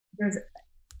there's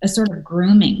a sort of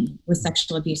grooming with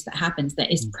sexual abuse that happens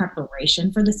that is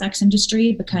preparation for the sex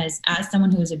industry, because as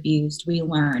someone who is abused, we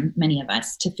learn, many of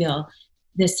us, to feel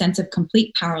this sense of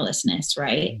complete powerlessness,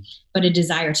 right? But a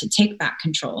desire to take back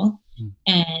control,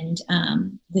 and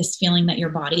this feeling that your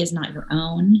body is not your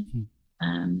own,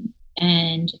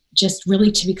 and just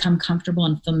really to become comfortable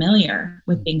and familiar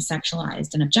with being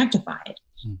sexualized and objectified.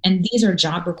 And these are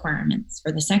job requirements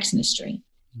for the sex industry.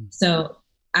 So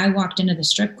I walked into the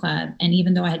strip club, and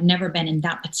even though I had never been in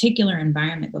that particular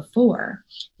environment before,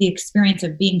 the experience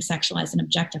of being sexualized and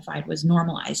objectified was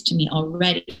normalized to me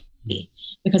already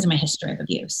because of my history of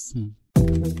abuse.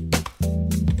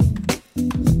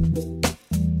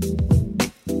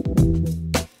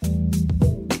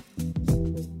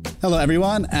 Hello,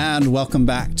 everyone, and welcome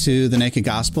back to The Naked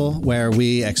Gospel, where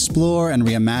we explore and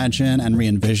reimagine and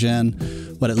re-envision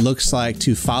what it looks like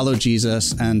to follow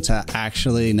Jesus and to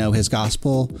actually know his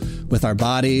gospel with our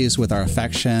bodies, with our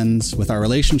affections, with our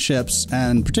relationships,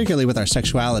 and particularly with our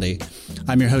sexuality.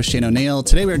 I'm your host, Shane O'Neill.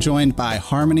 Today we're joined by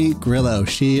Harmony Grillo.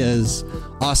 She is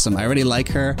awesome. I already like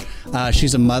her.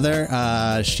 She's a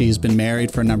mother. She's been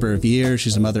married for a number of years.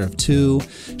 She's a mother of two.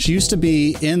 She used to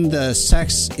be in the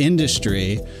sex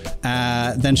industry.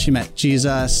 Then she met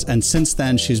Jesus. And since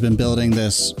then, she's been building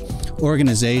this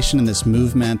organization and this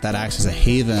movement that acts as a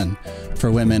haven for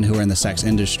women who are in the sex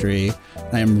industry.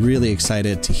 I am really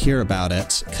excited to hear about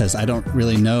it because I don't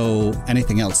really know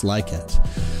anything else like it.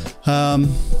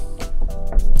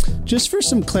 Just for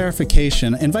some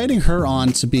clarification, inviting her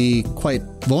on to be quite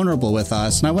vulnerable with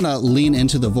us, and I want to lean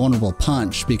into the vulnerable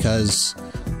punch because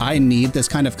I need this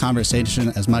kind of conversation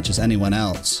as much as anyone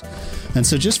else. And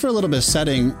so just for a little bit of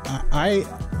setting,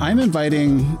 I'm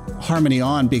inviting Harmony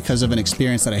on because of an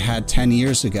experience that I had 10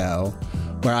 years ago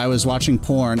where I was watching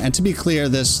porn. And to be clear,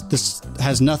 this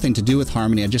has nothing to do with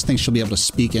Harmony. I just think she'll be able to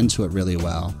speak into it really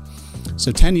well.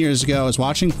 So 10 years ago, I was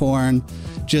watching porn,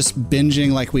 just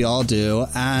binging like we all do.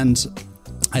 And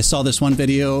I saw this one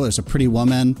video. There's a pretty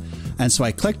woman. And so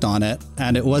I clicked on it,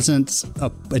 and it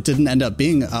didn't end up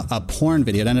being a porn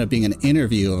video. It ended up being an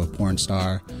interview of a porn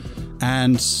star.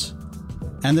 And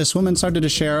this woman started to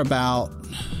share about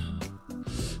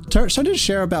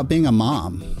being a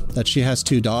mom, that she has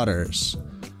two daughters.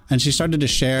 And she started to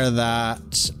share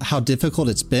that how difficult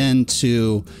it's been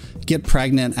to get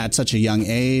pregnant at such a young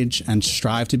age and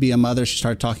strive to be a mother. She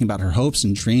started talking about her hopes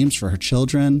and dreams for her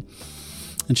children.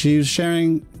 And she was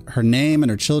sharing her name and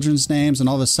her children's names. And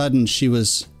all of a sudden she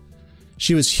was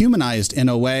humanized in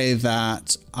a way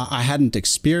that I hadn't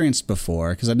experienced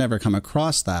before because I'd never come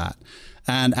across that.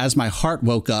 And as my heart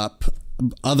woke up,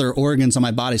 other organs on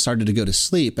my body started to go to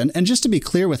sleep. And just to be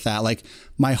clear with that, like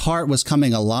my heart was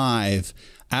coming alive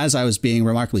as I was being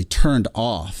remarkably turned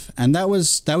off. And that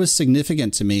was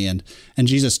significant to me. And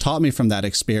Jesus taught me from that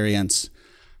experience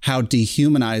how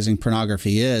dehumanizing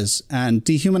pornography is, and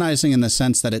dehumanizing in the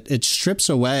sense that it strips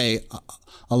away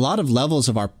a lot of levels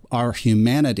of our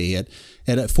humanity.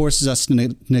 It forces us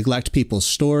to neglect people's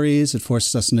stories. It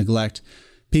forces us to neglect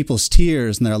people's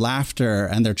tears and their laughter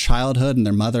and their childhood and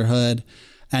their motherhood.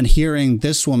 And hearing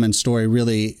this woman's story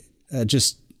really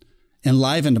just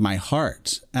enlivened my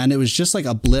heart. And it was just like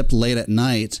a blip late at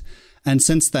night. And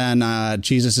since then,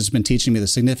 Jesus has been teaching me the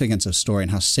significance of story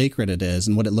and how sacred it is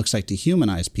and what it looks like to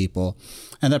humanize people.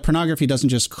 And that pornography doesn't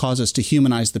just cause us to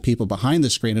humanize the people behind the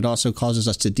screen. It also causes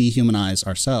us to dehumanize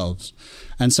ourselves.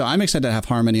 And so I'm excited to have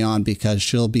Harmony on because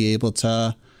she'll be able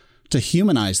to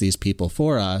humanize these people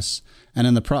for us. And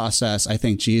in the process, I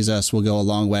think Jesus will go a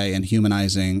long way in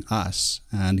humanizing us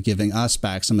and giving us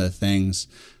back some of the things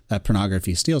that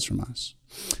pornography steals from us.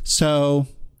 So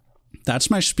that's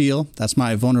my spiel. That's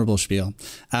my vulnerable spiel.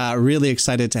 Really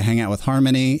excited to hang out with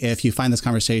Harmony. If you find this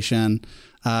conversation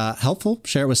helpful,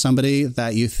 share it with somebody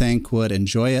that you think would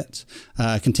enjoy it.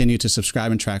 Continue to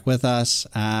subscribe and track with us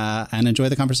and enjoy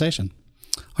the conversation.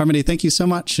 Harmony, thank you so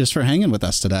much just for hanging with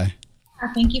us today.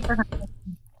 Thank you for having me.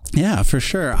 Yeah, for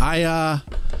sure.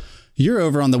 You're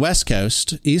over on the West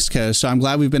Coast, East Coast, so I'm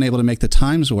glad we've been able to make the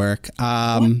times work.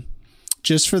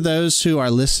 Just for those who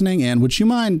are listening in, would you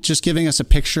mind just giving us a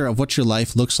picture of what your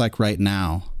life looks like right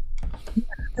now?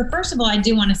 So first of all, I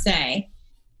do want to say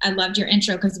I loved your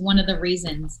intro because one of the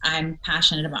reasons I'm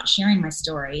passionate about sharing my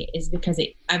story is because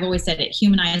I've always said it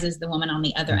humanizes the woman on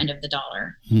the other end of the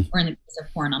dollar or in the case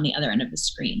of porn on the other end of the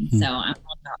screen. So I'm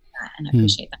all about that and I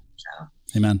appreciate that intro.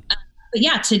 Amen. But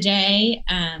yeah, today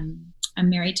I'm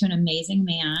married to an amazing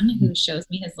man who shows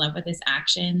me his love with his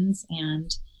actions,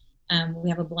 and we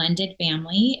have a blended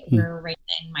family. We're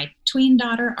raising my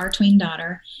our tween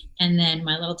daughter, and then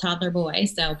my little toddler boy.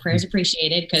 So prayers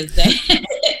appreciated because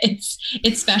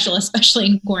it's special, especially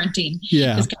in quarantine.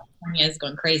 Yeah. Because California is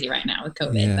going crazy right now with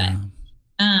COVID.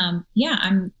 Yeah.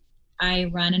 But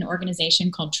I run an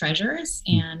organization called Treasures,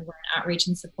 and we're an outreach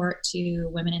and support to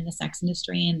women in the sex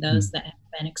industry and those that have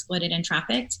been exploited and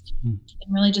trafficked, and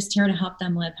really just here to help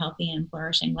them live healthy and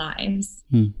flourishing lives.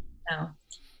 So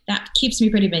that keeps me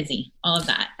pretty busy, all of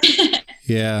that.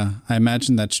 Yeah, I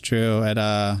imagine that's true.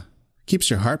 It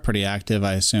keeps your heart pretty active,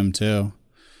 I assume, too.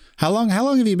 How long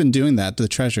have you been doing that, the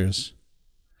Treasures?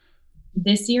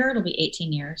 This year, it'll be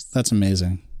 18 years. That's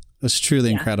amazing. That's truly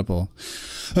incredible.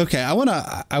 Okay, I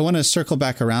want to circle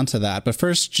back around to that, but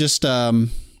first, just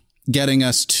getting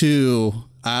us to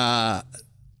helping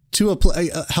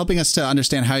us to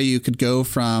understand how you could go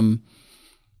from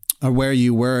where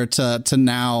you were to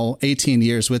now 18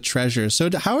 years with Treasures. So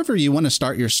however you want to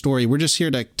start your story, we're just here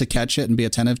to catch it and be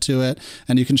attentive to it,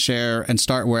 and you can share and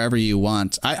start wherever you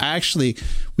want. I actually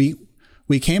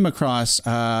we came across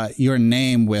your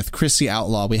name with Chrissy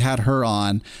Outlaw. We had her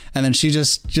on, and then she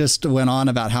just went on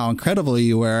about how incredible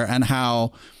you were and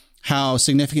how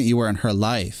significant you were in her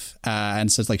life. And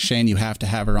says, like, Shane, you have to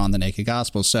have her on The Naked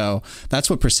Gospel. So that's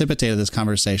what precipitated this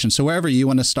conversation. So wherever you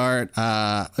want to start,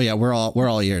 we're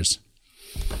all ears.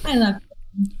 I love her.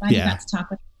 I got to talk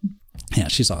with her. Yeah,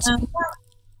 she's awesome.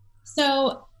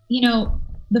 So,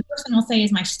 the first thing I'll say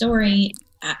is my story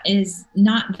is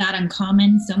not that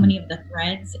uncommon. So many of the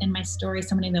threads in my story,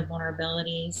 so many of the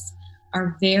vulnerabilities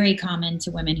are very common to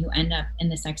women who end up in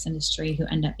the sex industry, who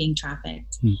end up being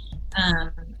trafficked.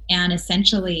 And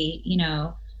essentially,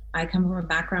 I come from a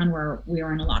background where we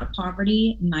were in a lot of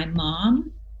poverty. My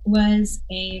mom was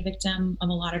a victim of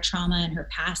a lot of trauma in her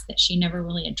past that she never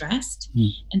really addressed.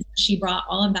 And she brought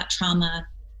all of that trauma,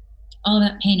 all of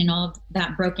that pain, and all of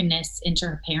that brokenness into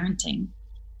her parenting.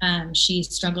 She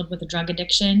struggled with a drug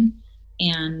addiction,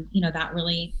 and, that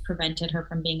really prevented her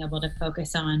from being able to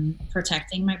focus on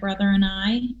protecting my brother and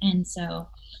I. And so,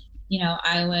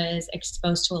 I was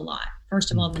exposed to a lot.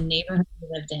 First of all, the neighborhood we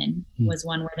lived in was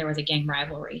one where there was a gang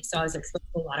rivalry. So I was exposed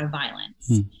to a lot of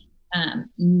violence.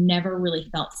 Never really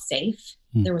felt safe.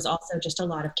 There was also just a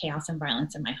lot of chaos and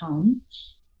violence in my home.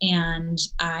 And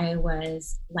I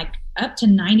was like, up to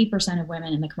 90% of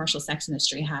women in the commercial sex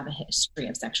industry have a history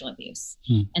of sexual abuse.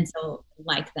 And so,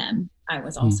 like them, I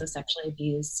was also sexually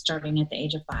abused starting at the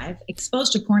age of 5,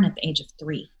 exposed to porn at the age of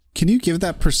 3. Can you give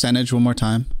that percentage one more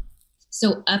time?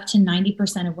 So up to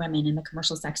 90% of women in the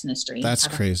commercial sex industry. That's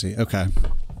crazy. Okay.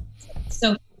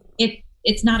 So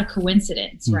it's not a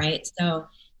coincidence, right? So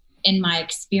in my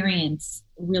experience,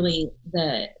 really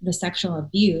the sexual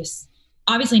abuse,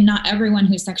 obviously not everyone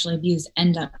who's sexually abused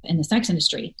end up in the sex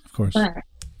industry. Of course. But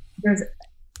there's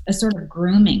a sort of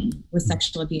grooming with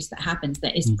sexual abuse that happens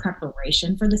that is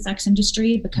preparation for the sex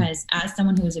industry, because as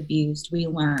someone who is abused, we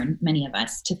learn, many of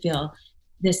us, to feel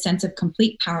this sense of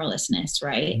complete powerlessness,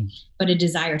 right? But a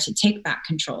desire to take back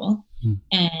control,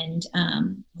 and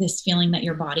this feeling that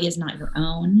your body is not your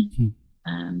own,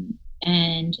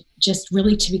 and just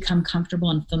really to become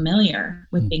comfortable and familiar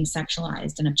with being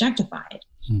sexualized and objectified.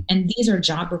 And these are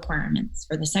job requirements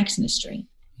for the sex industry.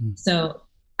 So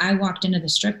I walked into the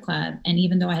strip club, and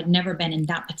even though I had never been in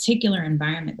that particular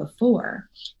environment before,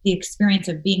 the experience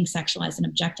of being sexualized and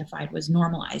objectified was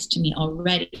normalized to me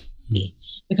already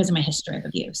because of my history of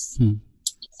abuse.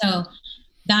 So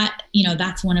that,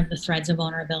 that's one of the threads of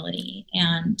vulnerability.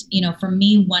 And, for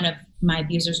me, one of my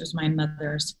abusers was my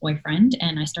mother's boyfriend,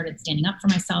 and I started standing up for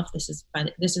myself. This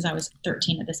is I was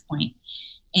 13 at this point,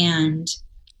 and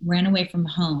ran away from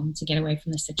home to get away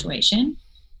from the situation.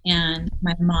 And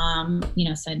my mom,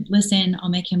 said, listen, I'll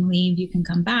make him leave. You can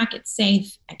come back. It's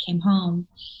safe. I came home,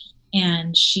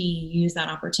 and she used that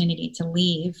opportunity to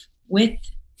leave with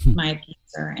my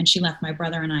abuser. And she left my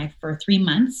brother and I for 3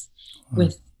 months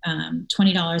with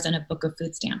 $20 and a book of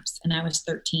food stamps. And I was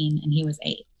 13 and he was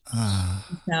 8.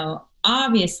 So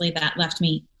obviously that left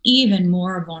me even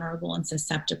more vulnerable and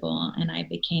susceptible. And I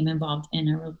became involved in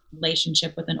a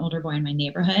relationship with an older boy in my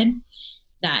neighborhood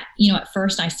that, at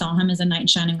first I saw him as a knight in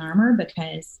shining armor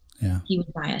because he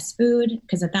would buy us food.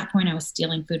 Because at that point I was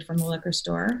stealing food from the liquor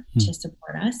store to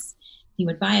support us. He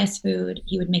would buy us food.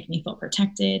 He would make me feel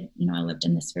protected. I lived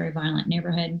in this very violent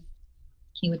neighborhood.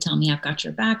 He would tell me, I've got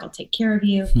your back. I'll take care of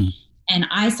you. And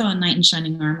I saw a knight in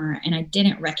shining armor, and I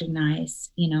didn't recognize,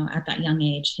 at that young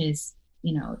age, his,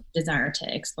 desire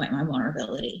to exploit my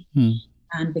vulnerability.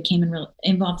 And became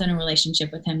involved in a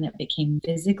relationship with him that became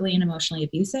physically and emotionally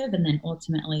abusive, and then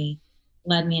ultimately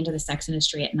led me into the sex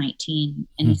industry at 19.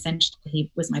 And essentially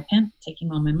he was my pimp,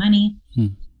 taking all my money,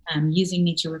 using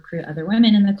me to recruit other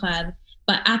women in the club.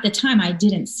 But at the time, I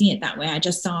didn't see it that way. I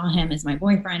just saw him as my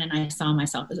boyfriend, and I saw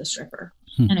myself as a stripper.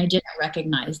 And I didn't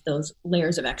recognize those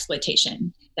layers of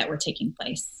exploitation that were taking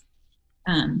place.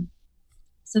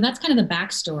 So that's kind of the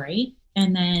backstory.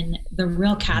 And then the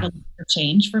real catalyst for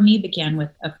change for me began with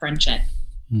a friendship.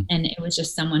 And it was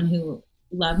just someone who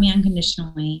loved me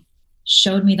unconditionally,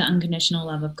 showed me the unconditional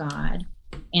love of God,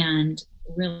 and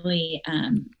really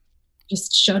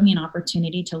just showed me an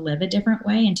opportunity to live a different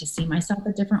way and to see myself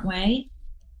a different way.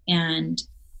 And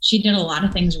she did a lot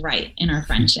of things right in our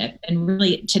friendship. And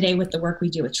really today, with the work we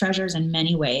do with Treasures, in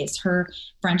many ways, her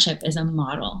friendship is a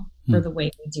model for the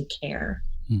way we do care.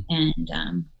 And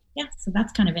so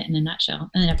that's kind of it in a nutshell.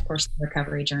 And then of course the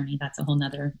recovery journey, that's a whole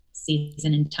nother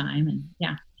season in time. And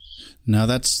no,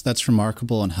 that's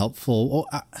remarkable and helpful.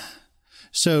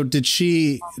 So did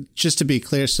she, just to be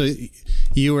clear, so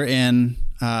you were in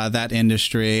that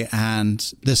industry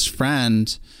and this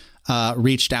friend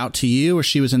reached out to you, or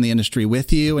she was in the industry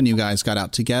with you and you guys got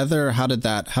out together? How did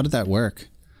that work?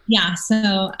 Yeah.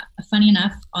 So funny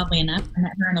enough, oddly enough, I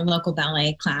met her in a local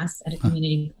ballet class at a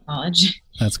community college.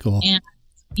 That's cool. And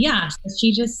so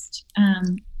she just,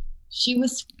 she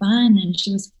was fun and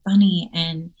she was funny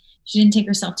and she didn't take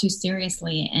herself too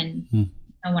seriously. And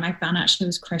when I found out she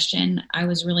was Christian, I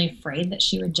was really afraid that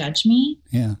she would judge me.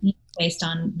 Yeah. Based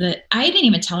on I didn't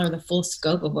even tell her the full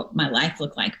scope of what my life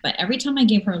looked like. But every time I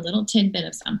gave her a little tidbit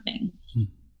of something,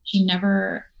 she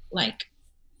never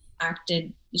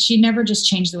acted. She never just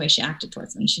changed the way she acted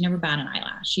towards me. She never batted an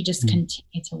eyelash. She just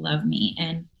continued to love me.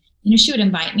 And, she would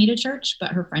invite me to church,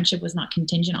 but her friendship was not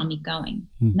contingent on me going.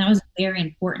 And that was very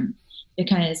important,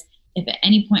 because if at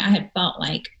any point I had felt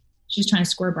like she was trying to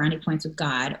score brownie points with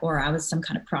God, or I was some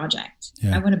kind of project,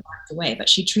 I would have backed away. But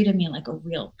she treated me like a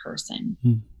real person.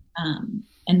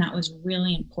 And that was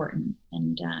really important.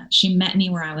 And she met me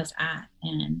where I was at.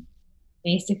 And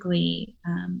basically,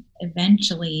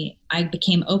 eventually I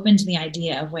became open to the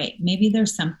idea of, wait, maybe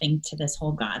there's something to this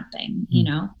whole God thing,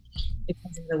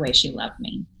 because of the way she loved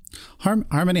me.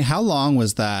 Harmony, how long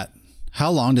was that? How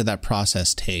long did that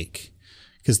process take?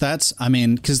 Because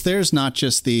because there's not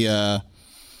just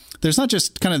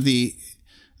kind of the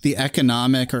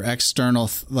economic or external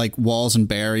walls and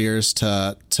barriers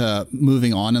to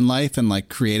moving on in life and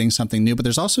creating something new, but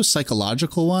there's also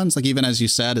psychological ones. Even as you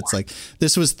said, it's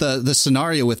this was the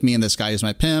scenario with me and this guy who's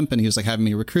my pimp, and he was having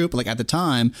me recruit. But at the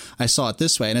time I saw it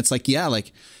this way, and it's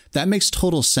that makes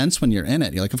total sense when you're in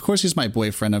it. You're of course he's my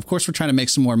boyfriend. Of course we're trying to make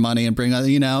some more money and bring,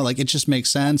 it just makes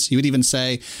sense. You would even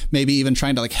say maybe even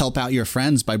trying to help out your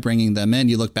friends by bringing them in.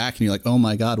 You look back and you're oh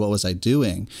my God, what was I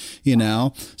doing?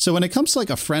 So when it comes to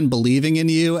a friend believing in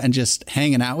you and just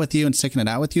hanging out with you and sticking it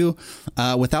out with you,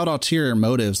 without ulterior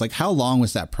motives, how long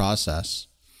was that process?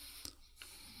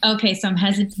 Okay. So I'm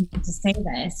hesitant to say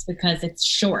this because it's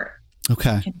short.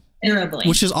 Okay. Considerably.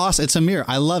 Which is awesome. It's a mirror.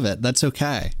 I love it. That's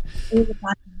okay. It was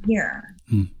about a year,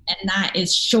 and that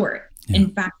is short. Yeah.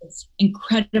 In fact, it's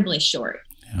incredibly short.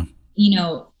 Yeah.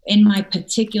 In my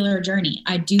particular journey,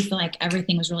 I do feel like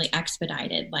everything was really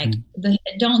expedited.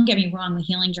 Don't get me wrong, the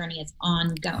healing journey is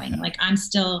ongoing.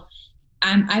 Yeah.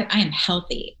 I am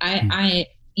healthy. I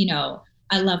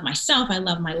love myself. I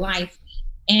love my life.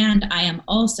 And I am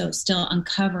also still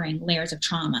uncovering layers of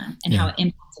trauma and how it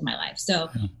impacted my life. So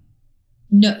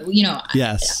no,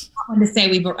 yes. I want to say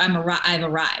I've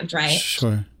arrived, right?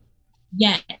 Sure.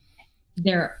 Yet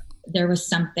there was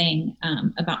something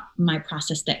about my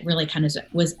process that really kind of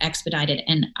was expedited,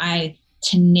 and I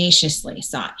tenaciously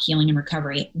sought healing and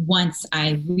recovery once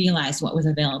I realized what was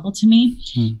available to me.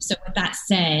 So with that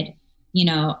said,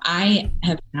 I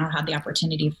have now had the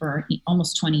opportunity for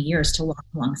almost 20 years to walk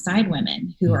alongside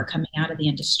women who are coming out of the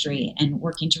industry and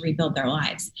working to rebuild their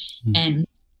lives. And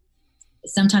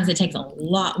sometimes it takes a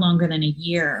lot longer than a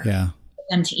year for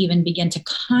them to even begin to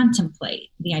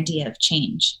contemplate the idea of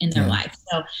change in their life.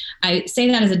 So I say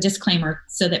that as a disclaimer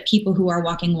so that people who are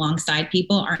walking alongside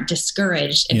people aren't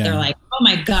discouraged if they're oh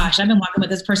my gosh, I've been walking with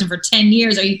this person for 10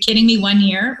 years. Are you kidding me? 1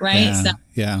 year? Right.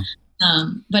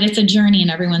 But it's a journey,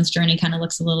 and everyone's journey kind of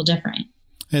looks a little different.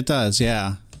 It does.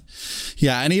 Yeah.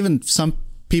 Yeah. And even some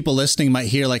people listening might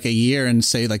hear a year and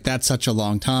say that's such a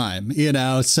long time,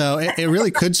 so it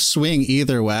really could swing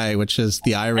either way, which is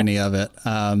the irony of it.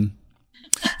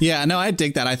 Yeah, no, I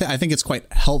dig that. I think it's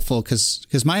quite helpful because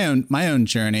my own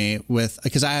journey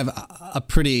because I have a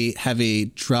pretty heavy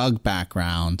drug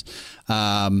background,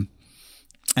 and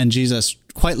Jesus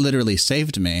quite literally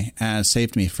saved me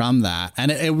from that.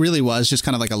 And it really was just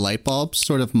kind of a light bulb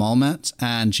sort of moment.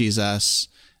 And Jesus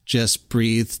just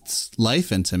breathed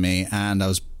life into me, and I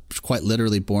was quite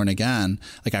literally born again.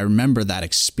 I remember that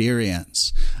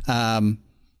experience. But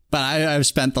I've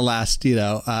spent the last,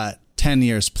 10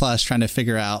 years plus trying to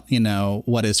figure out,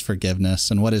 what is forgiveness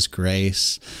and what is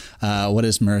grace, what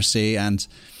is mercy. And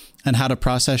and how to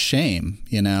process shame,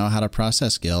 how to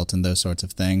process guilt and those sorts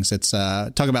of things. It's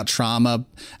talk about trauma,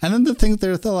 and then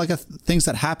there are like things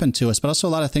that happen to us, but also a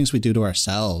lot of things we do to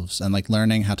ourselves, and like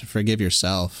learning how to forgive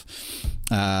yourself.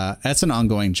 That's an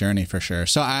ongoing journey for sure.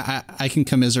 So I can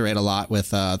commiserate a lot with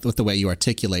the way you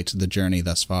articulate the journey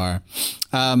thus far.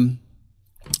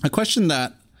 A question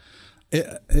that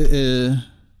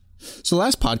so the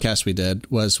last podcast we did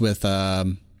was with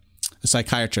a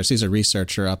psychiatrist. He's a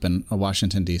researcher up in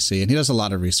Washington, D.C., and he does a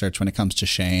lot of research when it comes to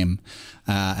shame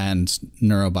and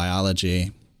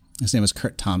neurobiology. His name was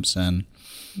Kurt Thompson.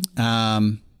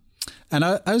 And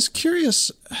I was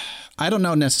curious, I don't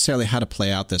know necessarily how to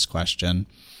play out this question.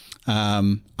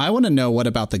 I want to know what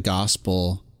about the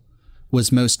gospel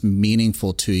was most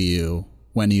meaningful to you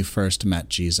when you first met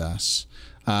Jesus.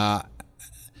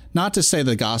 Not to say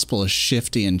the gospel is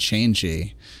shifty and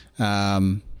changey,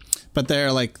 but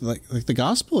they're like the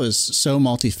gospel is so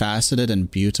multifaceted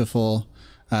and beautiful.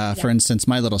 For instance,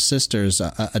 my little sister's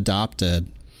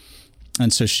adopted,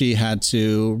 and so she had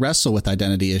to wrestle with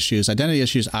identity issues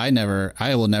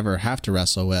I will never have to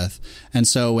wrestle with. And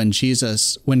so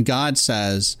when God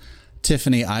says,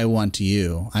 Tiffany, I want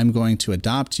you, I'm going to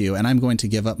adopt you, and I'm going to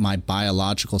give up my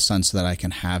biological son so that I can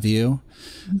have you,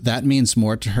 that means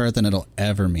more to her than it'll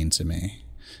ever mean to me.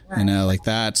 Right.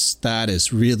 That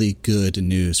is really good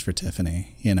news for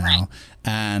Tiffany, right.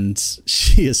 And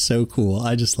she is so cool.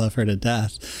 I just love her to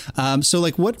death. So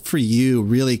what for you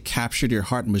really captured your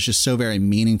heart and was just so very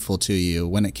meaningful to you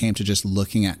when it came to just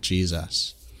looking at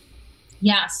Jesus?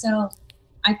 Yeah. So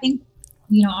I think,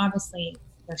 obviously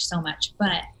there's so much,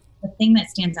 but the thing that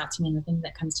stands out to me and the thing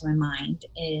that comes to my mind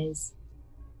is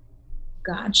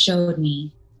God showed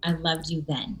me I loved you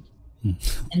then.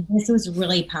 And this was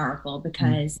really powerful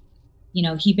because,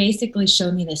 he basically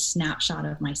showed me this snapshot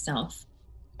of myself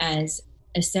as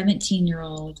a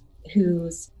 17-year-old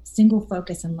whose single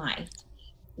focus in life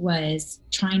was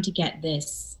trying to get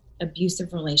this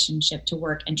abusive relationship to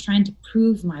work and trying to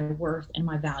prove my worth and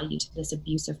my value to this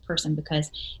abusive person,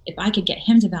 because if I could get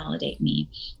him to validate me,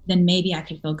 then maybe I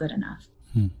could feel good enough.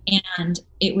 And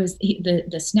it was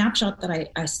the snapshot that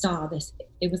I saw this,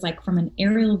 it was like from an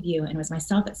aerial view, and it was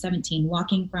myself at 17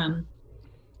 walking from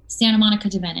Santa Monica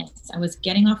to Venice. I was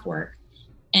getting off work,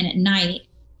 and at night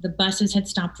the buses had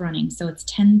stopped running. So it's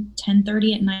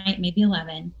 10:30 at night, maybe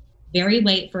 11, very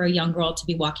late for a young girl to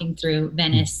be walking through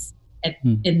Venice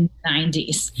in the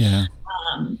 90s. Yeah.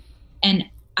 And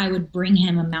I would bring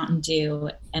him a Mountain Dew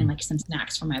and like some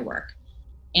snacks for my work.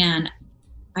 And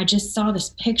I just saw this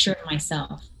picture of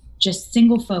myself, just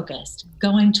single focused,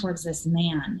 going towards this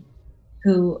man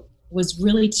who was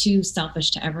really too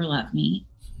selfish to ever love me.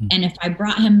 And if I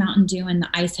brought him Mountain Dew and the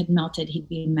ice had melted, he'd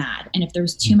be mad. And if there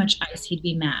was too much ice, he'd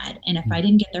be mad. And if I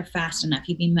didn't get there fast enough,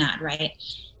 he'd be mad, right?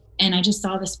 And I just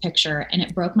saw this picture, and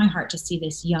it broke my heart to see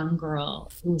this young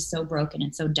girl who was so broken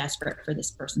and so desperate for this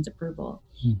person's approval.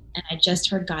 And I just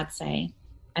heard God say,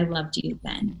 I loved you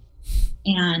then.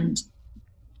 And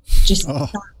just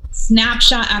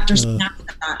snapshot after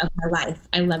snapshot of my life.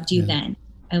 I loved you then.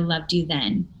 I loved you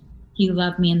then. He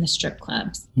loved me in the strip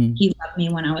clubs. He loved me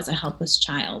when I was a helpless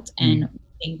child and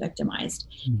being victimized.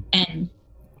 And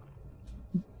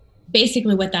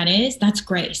basically what that is, that's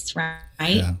grace, right?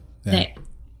 Yeah. That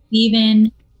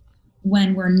even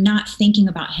when we're not thinking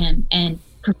about him and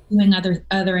pursuing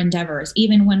other endeavors,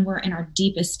 even when we're in our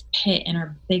deepest pit and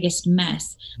our biggest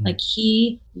mess, like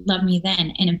he loved me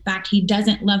then. And in fact, he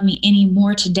doesn't love me any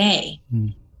more today,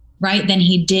 right, than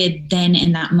he did then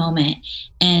in that moment.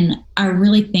 And I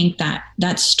really think that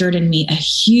stirred in me a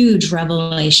huge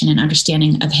revelation and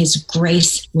understanding of his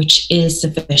grace, which is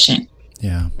sufficient.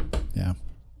 Yeah. Yeah.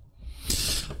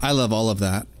 I love all of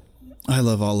that.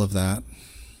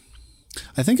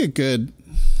 I think a good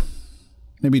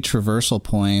maybe traversal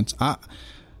point.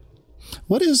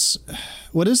 What is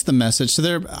the message?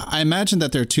 So I imagine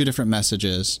that there are two different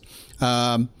messages.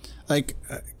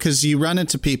 Because you run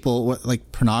into people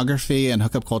like pornography and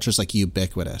hookup culture is like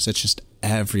ubiquitous. It's just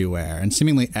everywhere, and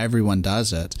seemingly everyone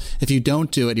does it. If you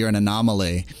don't do it, you're an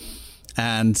anomaly.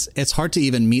 And it's hard to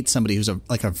even meet somebody who's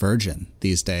like a virgin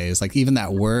these days. Like even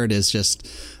that word is just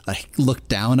like looked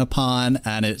down upon,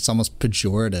 and it's almost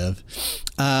pejorative.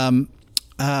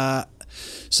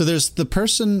 So there's the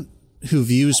person who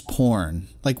views porn.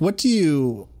 Like, what do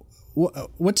you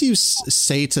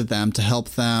say to them to help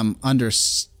them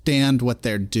understand what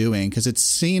they're doing? Because it's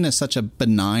seen as such a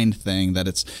benign thing that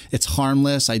it's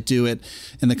harmless. I do it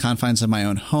in the confines of my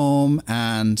own home,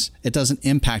 and it doesn't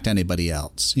impact anybody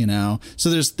else, So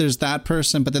there's that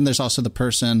person, but then there's also the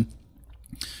person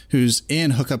who's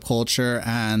in hookup culture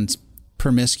and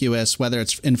promiscuous, whether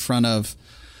it's in front of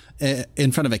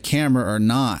in front of a camera or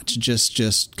not,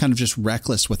 just kind of just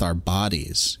reckless with our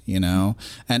bodies,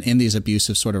 and in these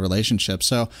abusive sort of relationships.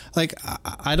 So like,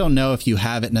 I don't know if you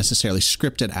have it necessarily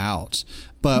scripted out,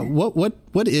 but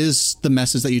what is the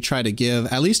message that you try to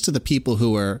give, at least to the people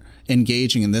who are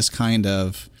engaging in this kind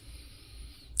of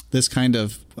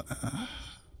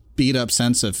beat up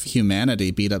sense of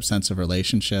humanity, beat up sense of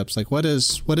relationships? Like, what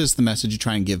is the message you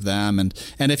try and give them? And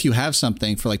if you have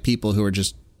something for like people who are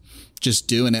just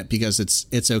doing it because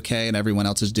it's okay and everyone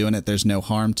else is doing it, there's no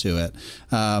harm to it.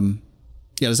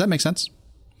 Does that make sense?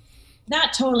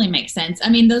 That totally makes sense. I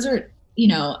mean, those are,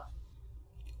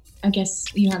 I guess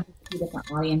you have two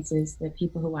different audiences, the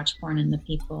people who watch porn and the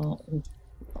people who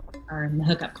are in the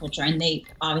hookup culture, and they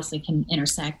obviously can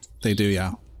intersect. They do,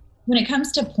 yeah. When it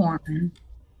comes to porn,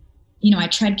 I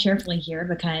tread carefully here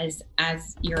because,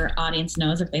 as your audience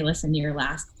knows, if they listen to your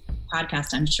last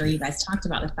podcast, I'm sure you guys talked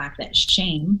about the fact that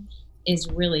shame is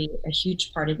really a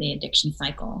huge part of the addiction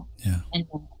cycle. Yeah. And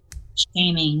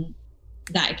shaming,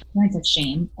 that experience of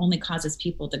shame only causes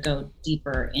people to go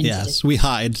deeper into Yes, we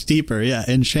hide deeper,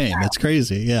 in shame. Yeah. It's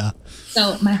crazy, yeah.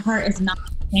 So my heart is not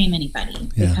to shame anybody,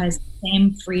 because the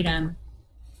same freedom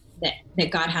that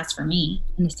God has for me,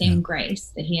 and the same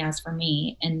grace that he has for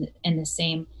me, and the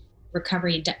same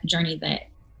recovery journey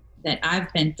that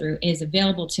I've been through is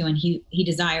available to, and he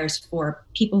desires for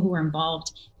people who are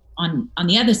involved on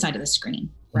the other side of the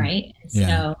screen, right?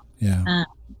 Yeah. So,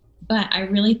 but I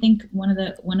really think one of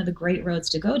the great roads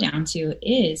to go down to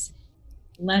is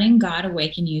letting God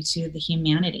awaken you to the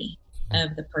humanity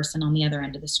of the person on the other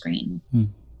end of the screen.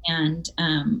 And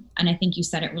I think you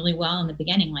said it really well in the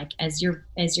beginning, like as your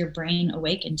brain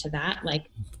awakened to that, like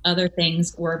other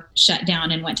things were shut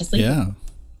down and went to sleep.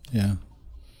 Yeah.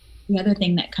 The other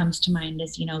thing that comes to mind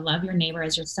is, love your neighbor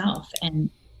as yourself. And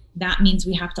that means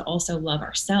we have to also love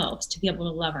ourselves to be able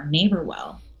to love our neighbor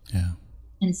well. Yeah.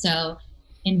 And so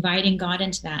inviting God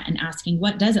into that and asking,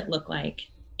 what does it look like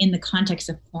in the context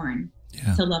of porn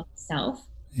to love myself?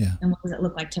 Yeah. And what does it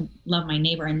look like to love my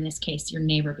neighbor? In this case, your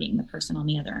neighbor being the person on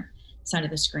the other side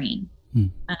of the screen.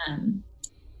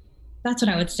 That's what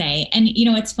I would say. And,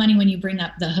 it's funny when you bring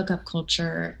up the hookup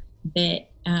culture bit,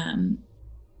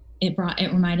 it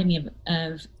reminded me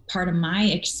of part of my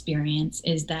experience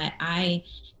is that I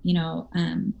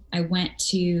went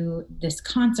to this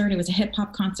concert. It was a hip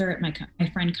hop concert. My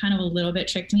friend kind of a little bit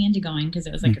tricked me into going because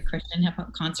it was like a Christian hip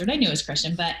hop concert. I knew it was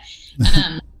Christian, but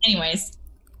anyways,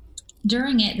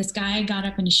 during it, this guy got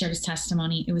up and he shared his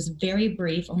testimony. It was very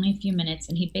brief, only a few minutes.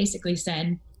 And he basically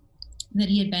said that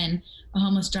he had been a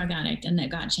homeless drug addict and that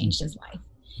God changed his life.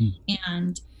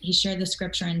 And he shared the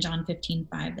scripture in John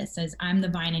 15:5 that says, I'm the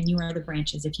vine and you are the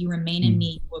branches. If you remain in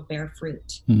me, you will bear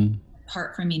fruit.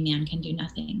 Apart from me, man can do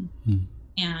nothing.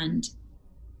 And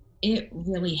it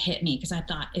really hit me because I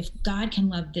thought, if God can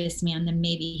love this man, then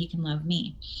maybe he can love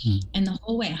me. And the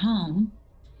whole way home,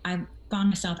 I found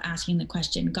myself asking the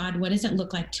question, God, what does it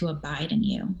look like to abide in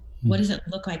you? What does it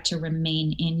look like to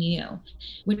remain in you?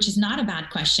 Which is not a bad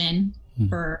question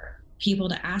for people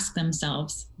to ask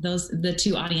themselves, the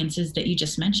two audiences that you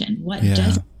just mentioned. What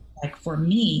does it look like for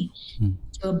me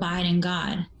to abide in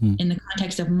God in the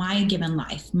context of my given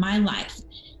life, my life,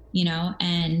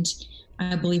 and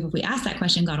I believe if we ask that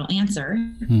question, God will answer.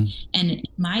 And in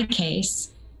my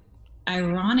case,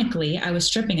 ironically, I was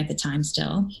stripping at the time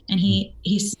still, and he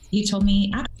told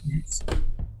me abstinence.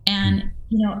 And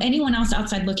anyone else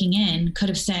outside looking in could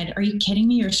have said, are you kidding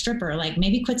me? You're a stripper. Like,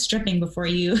 maybe quit stripping before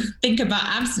you think about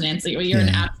abstinence. Like, you're an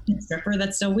abstinent stripper.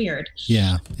 That's so weird.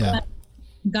 Yeah. But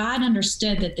God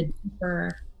understood that the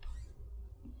deeper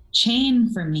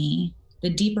chain for me, the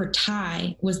deeper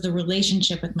tie, was the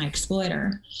relationship with my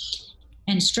exploiter.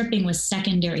 And stripping was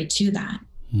secondary to that.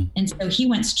 And so he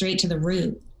went straight to the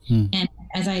root. And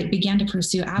as I began to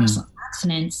pursue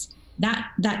abstinence,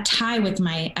 that tie with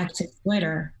my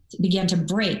ex-exploiter began to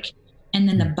break. And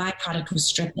then the byproduct was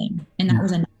stripping. And that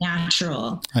was a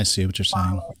natural. I see what you're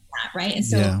saying. Right. And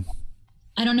so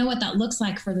I don't know what that looks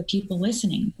like for the people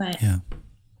listening, but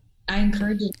I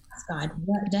encourage you to ask God,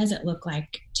 what does it look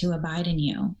like to abide in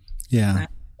you? Yeah. Right?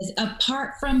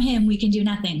 Apart from him, we can do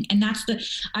nothing. And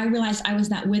I realized I was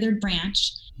that withered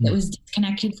branch that was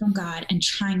disconnected from God and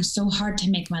trying so hard to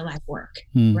make my life work.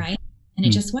 Right. And it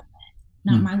just wasn't,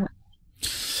 not my way.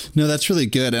 No, that's really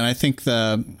good. And I think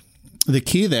the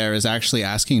key there is actually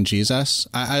asking Jesus.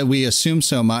 We assume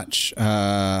so much.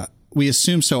 We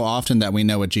assume so often that we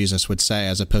know what Jesus would say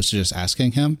as opposed to just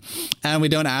asking him. And we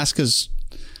don't ask because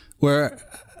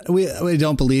we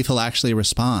don't believe he'll actually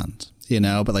respond.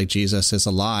 but like Jesus is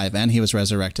alive and he was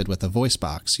resurrected with a voice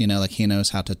box, like he knows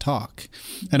how to talk.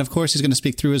 And of course he's going to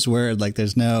speak through his word. Like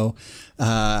there's no,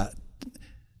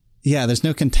 there's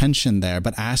no contention there,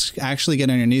 but actually get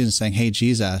on your knees and saying, hey,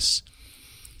 Jesus,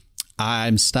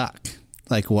 I'm stuck.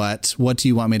 Like, what do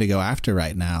you want me to go after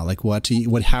right now? Like,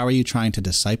 how are you trying to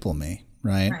disciple me?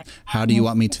 Right? How do you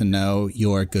want me to know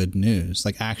your good news?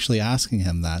 Like actually asking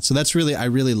him that. So I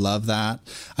really love that.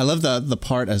 I love the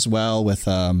part as well with,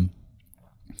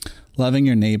 loving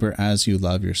your neighbor as you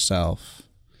love yourself.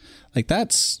 Like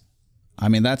that's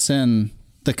in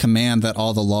the command that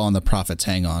all the law and the prophets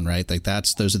hang on, right? Like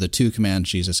those are the two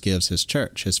commands Jesus gives his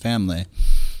church, his family,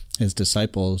 his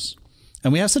disciples.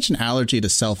 And we have such an allergy to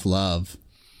self-love,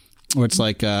 where it's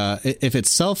like, if it's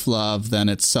self-love, then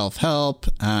it's self-help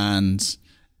and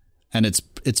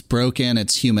it's broken,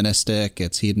 it's humanistic,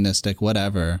 it's hedonistic,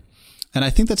 whatever. And I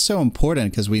think that's so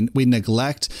important because we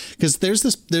neglect, because there's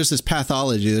this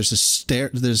pathology, there's a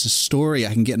story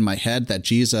I can get in my head that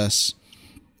Jesus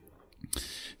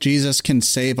can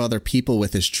save other people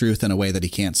with his truth in a way that he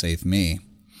can't save me.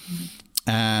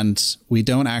 And we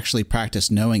don't actually practice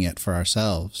knowing it for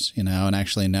ourselves, and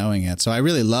actually knowing it. So I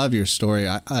really love your story.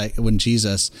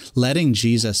 Letting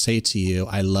Jesus say to you,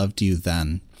 I loved you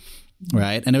then.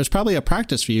 Right. And it was probably a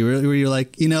practice for you where you're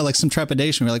like, like some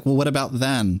trepidation. We're like, well, what about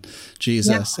then,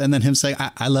 Jesus? Yeah. And then him saying,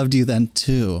 I loved you then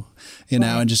too,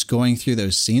 and just going through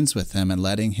those scenes with him and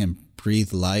letting him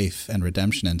breathe life and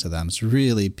redemption into them. It's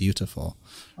really beautiful,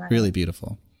 really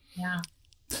beautiful. Yeah.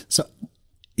 So,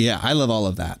 yeah, I love all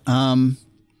of that.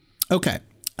 Okay.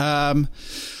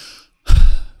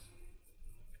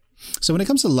 So when it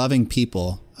comes to loving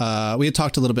people, we had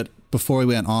talked a little bit before we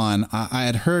went on. I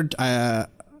had heard,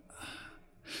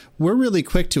 we're really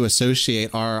quick to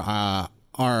associate our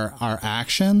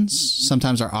actions,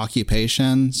 sometimes our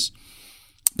occupations,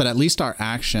 but at least our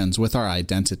actions with our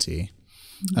identity.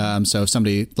 So if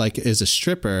somebody is a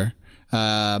stripper,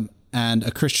 and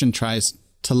a Christian tries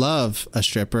to love a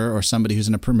stripper or somebody who's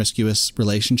in a promiscuous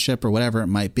relationship or whatever it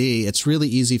might be, it's really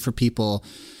easy for people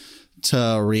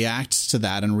to react to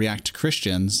that and react to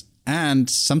Christians. And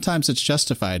sometimes it's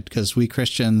justified because we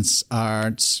Christians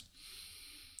aren't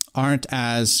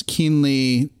as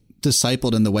keenly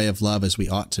discipled in the way of love as we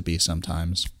ought to be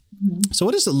sometimes. Mm-hmm. So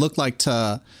what does it look like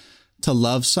to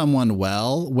love someone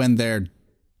well when they're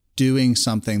doing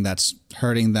something that's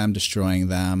hurting them, destroying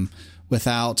them,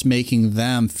 without making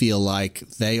them feel like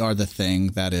they are the thing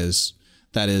that is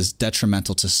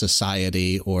detrimental to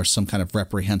society or some kind of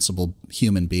reprehensible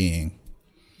human being?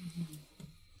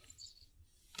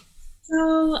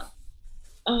 So,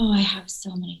 I have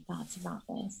so many thoughts about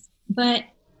this, but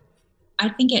I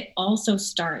think it also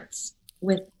starts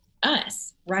with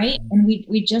us, right? And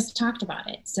we just talked about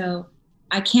it. So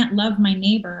I can't love my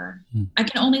neighbor. I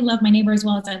can only love my neighbor as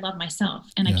well as I love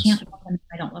myself. And yes. I can't love them if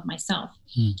I don't love myself.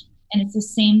 And it's the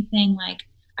same thing. Like,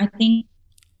 I think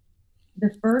the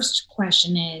first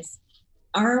question is,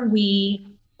 are we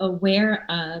aware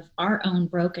of our own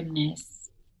brokenness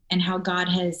and how God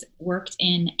has worked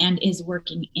in and is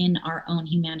working in our own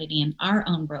humanity and our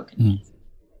own brokenness?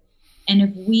 And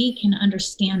if we can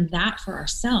understand that for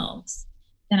ourselves,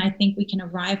 then I think we can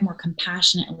arrive more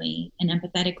compassionately and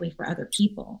empathetically for other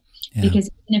people. Yeah. Because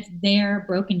even if their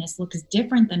brokenness looks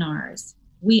different than ours,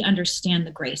 we understand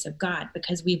the grace of God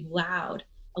because we've allowed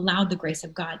the grace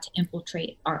of God to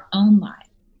infiltrate our own life.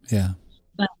 Yeah.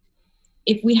 But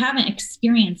if we haven't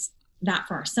experienced that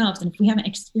for ourselves, and if we haven't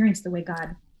experienced the way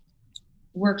God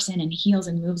works in and heals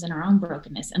and moves in our own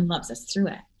brokenness and loves us through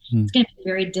it, it's going to be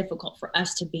very difficult for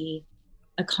us to be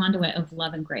a conduit of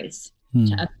love and grace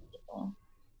to other people.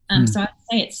 So I'd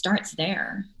say it starts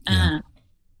there. Yeah.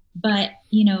 But,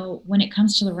 when it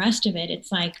comes to the rest of it,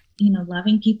 it's like,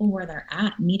 loving people where they're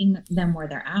at, meeting them where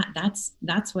they're at.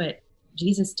 That's what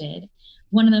Jesus did.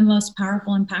 One of the most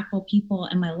powerful, impactful people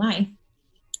in my life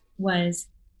was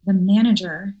the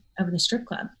manager of the strip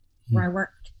club where I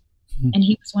worked. And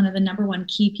he was one of the number one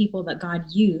key people that God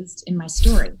used in my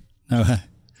story. Okay.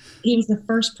 He was the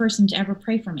first person to ever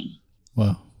pray for me.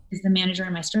 Wow. He's the manager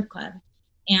in my strip club.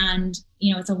 And,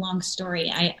 it's a long story.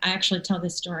 I actually tell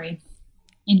this story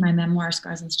in my memoir,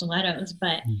 Scars and Stilettos.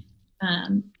 But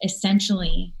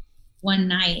essentially, one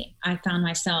night I found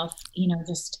myself,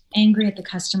 just angry at the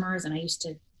customers. And I used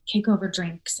to kick over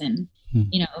drinks and,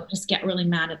 just get really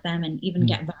mad at them and even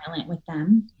get violent with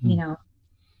them,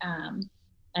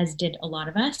 as did a lot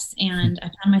of us. And I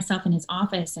found myself in his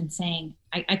office and saying,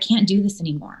 I can't do this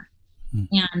anymore.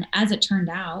 And as it turned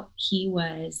out, he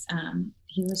was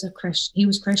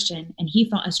Christian, and he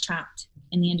felt as trapped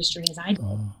in the industry as I did.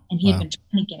 And he had been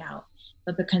trying to get out,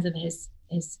 but because of his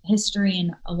his history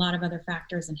and a lot of other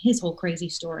factors and his whole crazy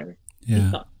story. Yeah.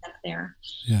 He felt stuck there.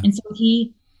 Yeah. And so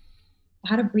he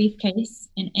had a briefcase,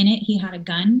 and in it he had a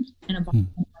gun and a bottle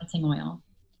of anointing oil.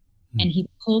 And he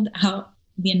pulled out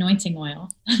the anointing oil,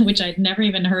 which I'd never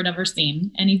even heard of or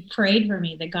seen. And he prayed for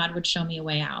me that God would show me a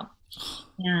way out.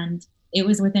 And it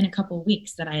was within a couple of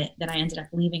weeks that I ended up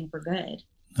leaving for good.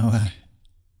 No way.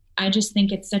 I just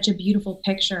think it's such a beautiful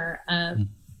picture of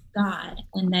God,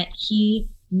 and that he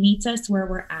meets us where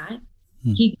we're at.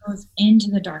 He goes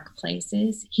into the dark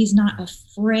places. He's not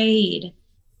afraid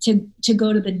to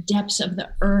go to the depths of the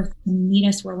earth and meet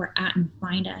us where we're at and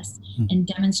find us and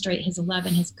demonstrate his love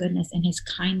and his goodness and his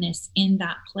kindness in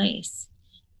that place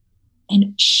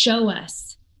and show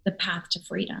us the path to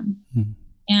freedom.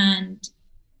 And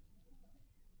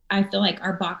I feel like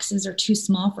our boxes are too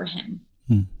small for him.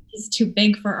 He's too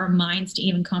big for our minds to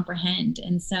even comprehend.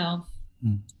 And so,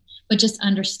 but just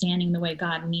understanding the way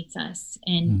God meets us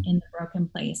in the broken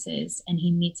places, and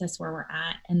he meets us where we're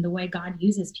at, and the way God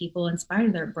uses people in spite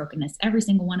of their brokenness, every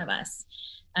single one of us.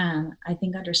 I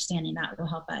think understanding that will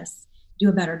help us do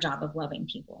a better job of loving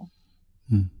people.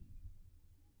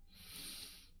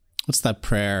 What's that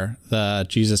prayer?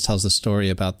 Jesus tells the story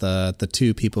about the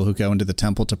two people who go into the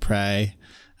temple to pray,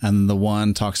 and the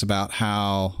one talks about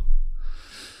how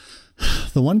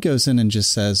the one goes in and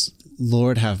just says,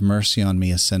 "Lord, have mercy on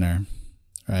me, a sinner,"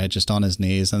 right? Just on his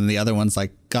knees. And the other one's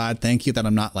like, "God, thank you that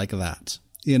I'm not like that,"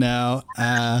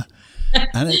 and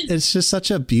it's just such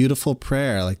a beautiful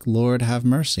prayer. Like, "Lord, have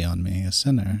mercy on me, a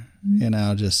sinner."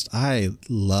 I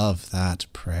love that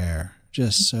prayer.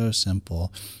 Just so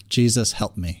simple. Jesus,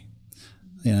 help me.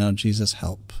 Jesus,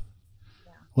 help.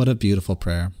 What a beautiful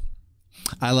prayer.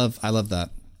 I love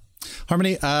that.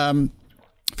 Harmony,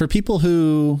 for people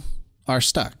who are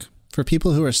stuck,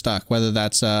 whether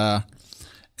that's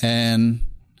in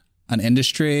an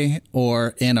industry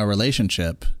or in a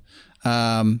relationship,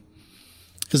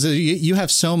 because you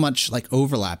have so much like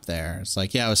overlap there. It's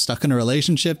like, I was stuck in a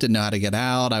relationship, didn't know how to get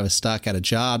out. I was stuck at a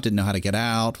job, didn't know how to get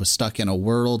out. Was stuck in a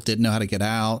world, didn't know how to get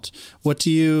out. How do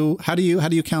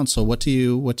you counsel? What do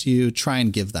you try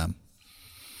and give them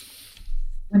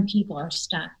when people are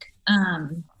stuck?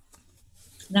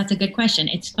 That's a good question.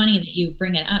 It's funny that you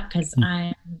bring it up, because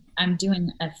I'm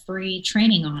doing a free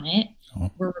training on it.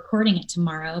 We're recording it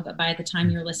tomorrow, but by the time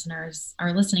your listeners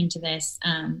are listening to this,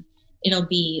 it'll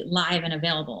be live and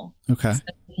available. Okay. So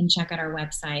you can check out our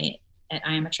website at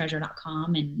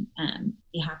iamatreasure.com, and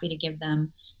be happy to give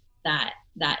them that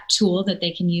tool that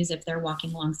they can use if they're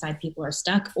walking alongside people who are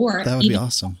stuck, or that would be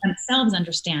awesome. Themselves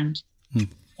understand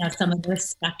some of their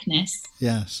stuckness.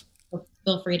 Yes.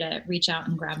 Feel free to reach out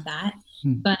and grab that.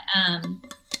 But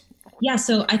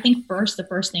so I think the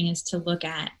first thing is to look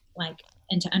at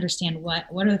and to understand what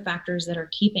are the factors that are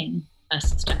keeping us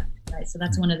stuck, right? So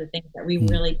that's one of the things that we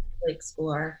really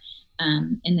explore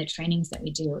in the trainings that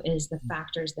we do, is the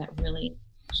factors that really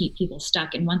keep people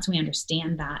stuck. And once we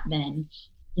understand that, then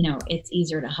it's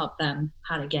easier to help them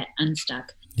how to get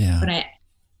unstuck. Yeah. But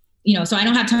so I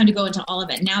don't have time to go into all of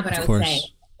it now, but I would say,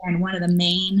 and one of the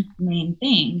main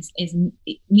things is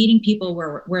meeting people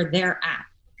where they're at,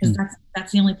 because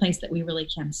that's the only place that we really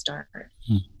can start.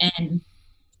 And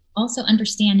also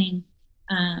understanding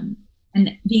and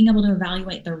being able to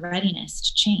evaluate their readiness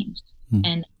to change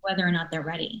and whether or not they're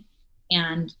ready,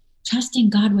 and trusting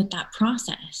God with that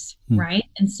process, right?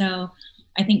 And so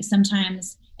I think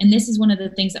sometimes, and this is one of the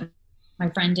things that my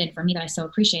friend did for me that I so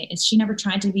appreciate, is she never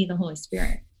tried to be the Holy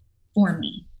Spirit for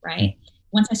me, right?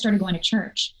 Once I started going to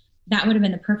church, that would have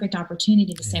been the perfect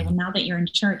opportunity to say, well, now that you're in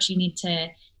church, you need to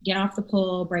get off the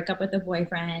pole, break up with a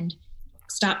boyfriend,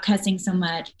 stop cussing so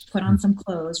much, put on some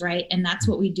clothes, right? And that's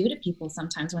what we do to people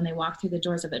sometimes when they walk through the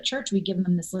doors of the church. We give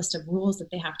them this list of rules that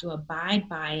they have to abide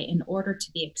by in order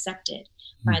to be accepted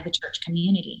by the church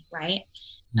community, right?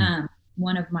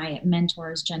 One of my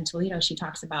mentors, Jen Toledo, she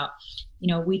talks about,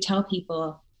 we tell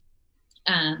people,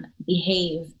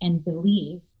 behave and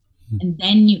believe, and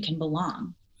then you can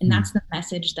belong. And that's the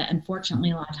message that,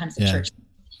 unfortunately, a lot of times the church,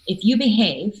 if you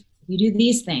behave, you do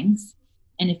these things,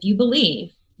 and if you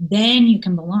believe, then you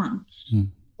can belong.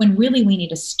 When really we need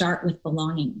to start with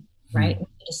belonging, right? We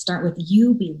need to start with,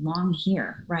 you belong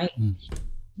here, right?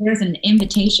 There's an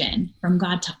invitation from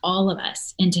God to all of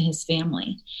us into his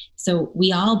family. So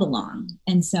we all belong.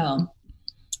 And so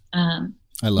I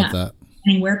love that.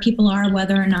 And where people are,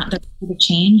 whether or not they're ready to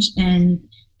change, and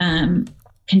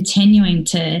continuing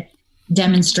to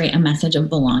demonstrate a message of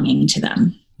belonging to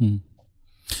them.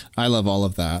 I love all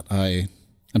of that.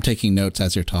 I'm taking notes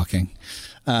as you're talking.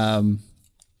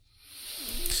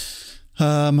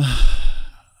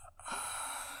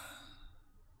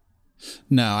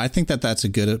 No, I think that that's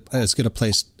as good a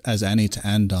place as any to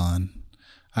end on.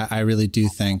 I really do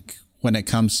think when it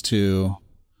comes to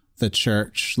the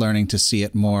church, learning to see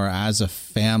it more as a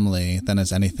family than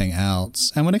as anything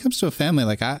else. And when it comes to a family,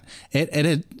 like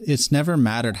it's never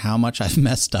mattered how much I've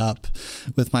messed up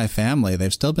with my family.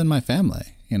 They've still been my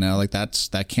family, like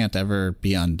that can't ever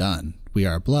be undone. We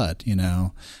are blood,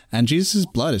 and Jesus'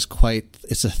 blood is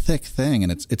it's a thick thing,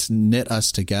 and it's knit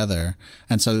us together.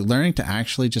 And so learning to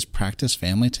actually just practice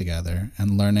family together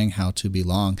and learning how to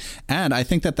belong. And I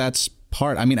think that that's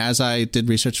part, as I did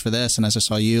research for this and as I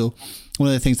saw you, one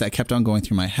of the things that kept on going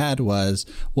through my head was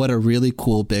what a really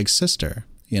cool big sister,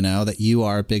 that you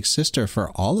are a big sister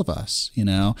for all of us.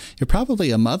 You're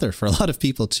probably a mother for a lot of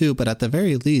people too, but at the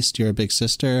very least, you're a big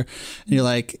sister. And you're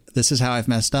like, this is how I've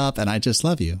messed up and I just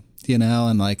love you.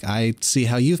 And like, I see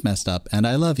how you've messed up and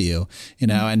I love you,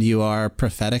 and you are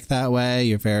prophetic that way.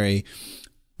 You're very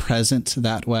present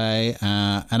that way.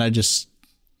 And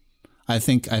I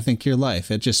think your life,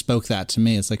 it just spoke that to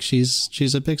me. It's like,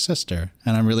 she's a big sister,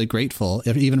 and I'm really grateful,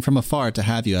 even from afar, to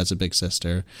have you as a big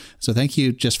sister. So thank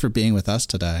you just for being with us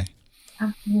today.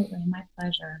 Absolutely. My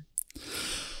pleasure.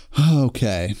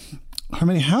 Okay.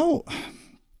 Harmony, how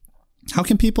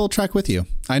can people track with you?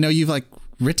 I know you've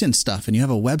written stuff and you have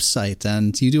a website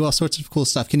and you do all sorts of cool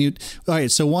stuff. All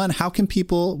right. So one, how can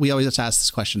people, we always have to ask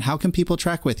this question, how can people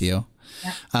track with you?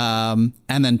 Yeah.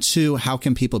 And then two, how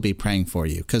can people be praying for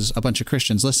you? Because a bunch of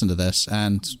Christians listen to this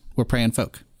and we're praying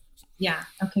folk. Yeah.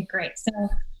 Okay, great. So,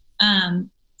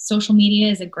 social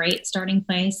media is a great starting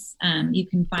place. You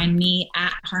can find me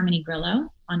at Harmony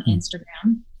Grillo on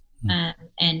Instagram,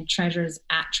 and Treasures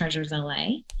at Treasures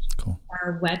LA. Cool.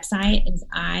 Our website is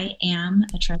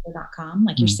iamatreasure.com,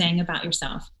 like you're saying about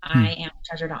yourself,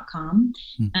 iamatreasure.com.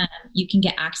 You can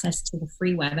get access to the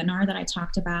free webinar that I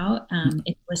talked about.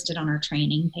 It's listed on our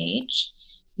training page.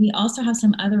 We also have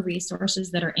some other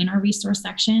resources that are in our resource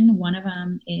section. One of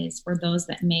them is for those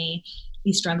that may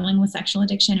be struggling with sexual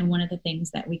addiction. And one of the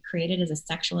things that we created is a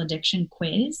sexual addiction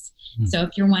quiz. So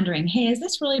if you're wondering, hey, is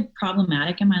this really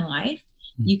problematic in my life?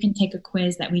 You can take a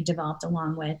quiz that we developed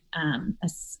along with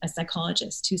a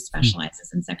psychologist who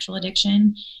specializes in sexual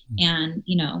addiction, and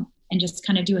just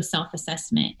kind of do a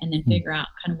self-assessment and then figure out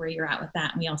kind of where you're at with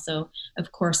that. And we also,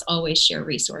 of course, always share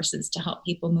resources to help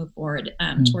people move forward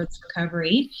towards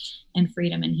recovery and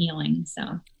freedom and healing.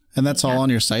 So, and that's all on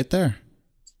your site there?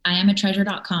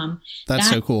 iamatreasure.com. That's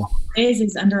so cool. Quiz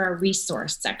is under our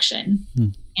resource section,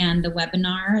 and the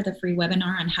free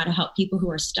webinar on how to help people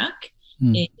who are stuck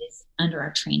is under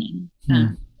our training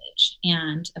page.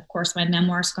 And of course, my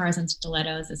memoir, Scars and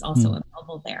Stilettos, is also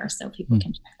available there. So people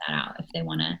can check that out if they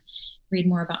want to read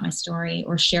more about my story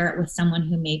or share it with someone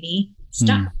who may be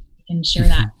stuck. You can share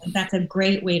that. That's a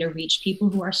great way to reach people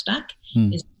who are stuck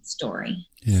is the story.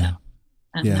 Yeah.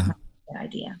 So, that might be a good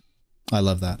idea. I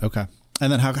love that. Okay.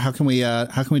 And then how can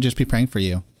we just be praying for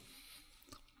you?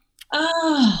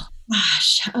 Oh,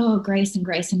 gosh. Oh, grace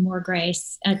and more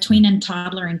grace. A tween and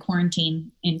toddler in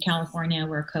quarantine in California,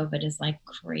 where COVID is like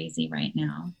crazy right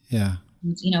now. Yeah.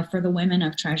 And, for the women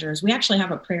of Treasures, we actually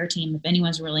have a prayer team. If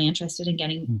anyone's really interested in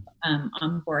getting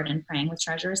on board and praying with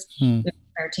Treasures, we have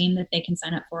a prayer team that they can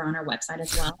sign up for on our website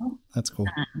as well. That's cool.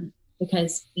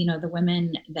 Because, the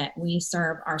women that we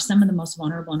serve are some of the most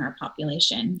vulnerable in our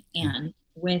population. And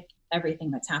with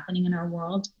everything that's happening in our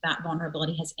world, that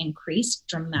vulnerability has increased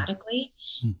dramatically.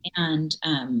 And,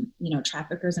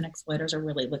 traffickers and exploiters are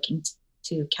really looking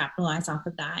to capitalize off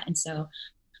of that. And so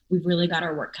we've really got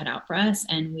our work cut out for us,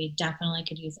 and we definitely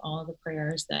could use all of the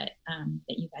prayers that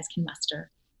you guys can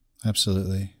muster.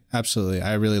 Absolutely. Absolutely.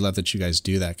 I really love that you guys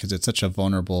do that, because it's such a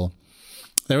vulnerable.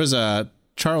 There was a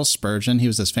Charles Spurgeon. He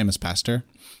was this famous pastor,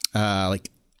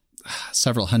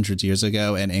 several hundred years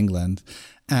ago in England.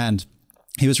 And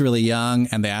he was really young,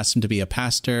 and they asked him to be a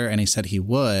pastor, and he said he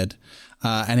would.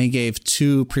 And he gave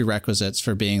two prerequisites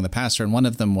for being the pastor. And one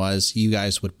of them was, you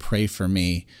guys would pray for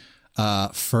me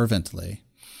fervently.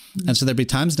 And so there'd be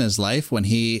times in his life when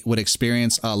he would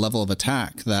experience a level of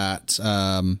attack that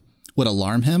would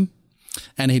alarm him.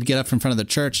 And he'd get up in front of the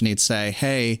church and he'd say,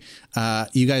 hey,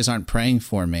 you guys aren't praying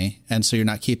for me. And so you're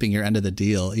not keeping your end of the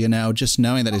deal, just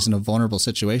knowing that he's in a vulnerable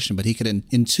situation. But he could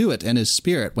intuit in his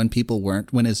spirit when people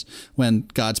weren't, when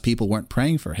God's people weren't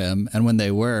praying for him, and when they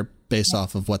were, based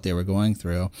off of what they were going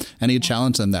through. And he'd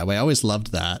challenge them that way. I always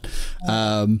loved that.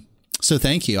 So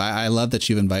thank you. I love that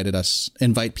you've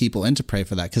invite people in to pray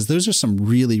for that, because those are some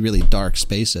really, really dark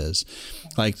spaces.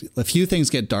 Like, a few things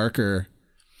get darker.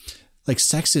 Like,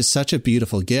 sex is such a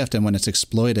beautiful gift, and when it's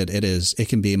exploited, it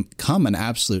can become an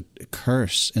absolute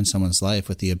curse in someone's life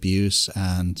with the abuse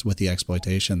and with the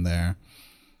exploitation there.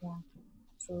 Yeah,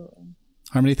 absolutely.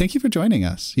 Harmony, thank you for joining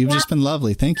us. You've just been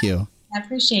lovely. Thank you. I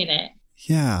appreciate it.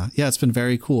 Yeah, it's been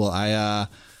very cool. I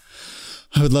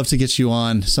would love to get you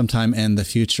on sometime in the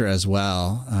future as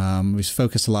well. We've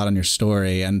focused a lot on your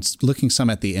story, and looking some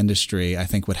at the industry, I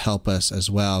think would help us as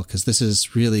well, because this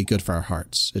is really good for our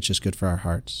hearts. It's just good for our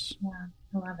hearts. Yeah,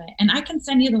 I love it. And I can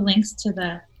send you the links to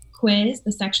the quiz,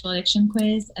 the sexual addiction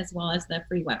quiz, as well as the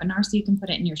free webinar, so you can put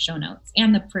it in your show notes,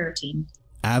 and the prayer team.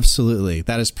 Absolutely.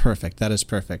 That is perfect.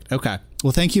 Okay.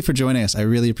 Well, thank you for joining us. I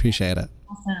really appreciate it.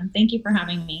 Awesome. Thank you for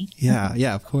having me.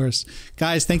 Yeah, of course.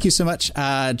 Guys, thank you so much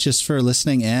just for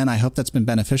listening in. I hope that's been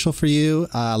beneficial for you.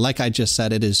 Like I just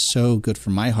said, it is so good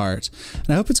for my heart. And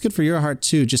I hope it's good for your heart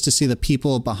too, just to see the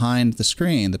people behind the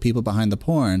screen, the people behind the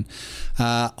porn.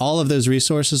 All of those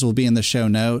resources will be in the show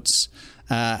notes.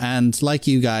 And like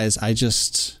you guys, I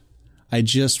just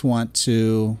want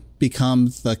to become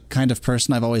the kind of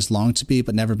person I've always longed to be,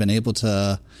 but never been able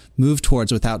to move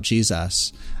towards without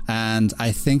Jesus. And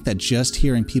I think that just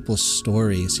hearing people's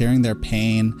stories, hearing their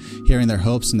pain, hearing their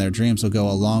hopes and their dreams will go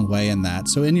a long way in that.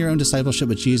 So in your own discipleship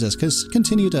with Jesus,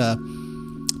 continue to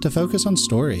focus on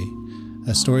story.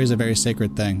 A story is a very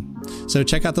sacred thing. So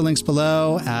check out the links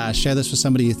below. Share this with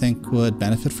somebody you think would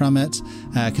benefit from it.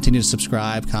 Continue to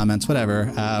subscribe, comments,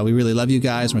 whatever. We really love you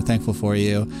guys. We're thankful for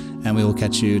you. And we will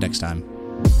catch you next time.